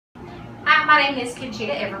My name is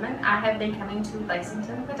Conchita Everman. I have been coming to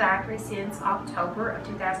Lexington Podiatry since October of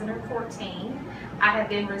 2014. I have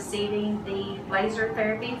been receiving the laser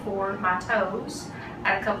therapy for my toes. I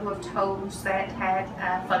had a couple of toes that had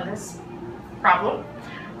a fungus problem.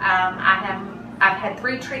 I've had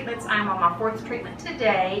 3 treatments. I'm on my 4th treatment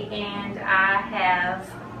today, and I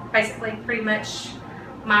have basically pretty much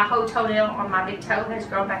my whole toenail on my big toe has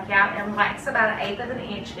grown back out and lacks about 1/8 of an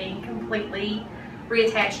inch, being completely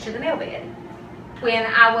reattached to the nail bed. When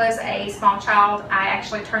I was a small child, I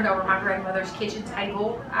actually turned over my grandmother's kitchen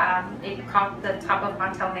table. It caught the top of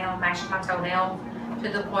my toenail, mashed my toenail to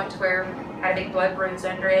the point where I had a big blood bruise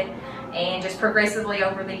under it. And just progressively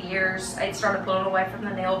over the years, it started pulling away from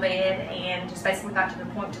the nail bed and just basically got to the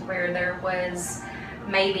point to where there was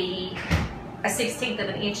maybe a 1/16 of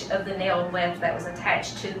an inch of the nail left that was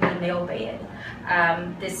attached to the nail bed.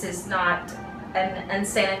 This is not an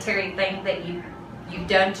unsanitary thing that you've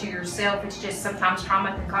done to yourself. It's just sometimes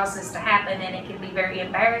trauma can cause this to happen, and it can be very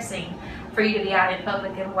embarrassing for you to be out in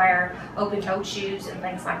public and wear open-toed shoes and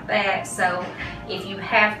things like that. So if you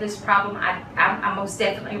have this problem, I most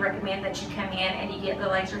definitely recommend that you come in and you get the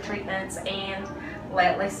laser treatments and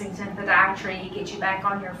let Lexington Podiatry get you back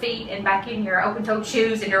on your feet and back in your open-toed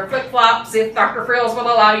shoes and your flip-flops if Dr. Frills will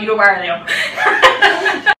allow you to wear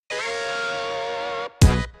them.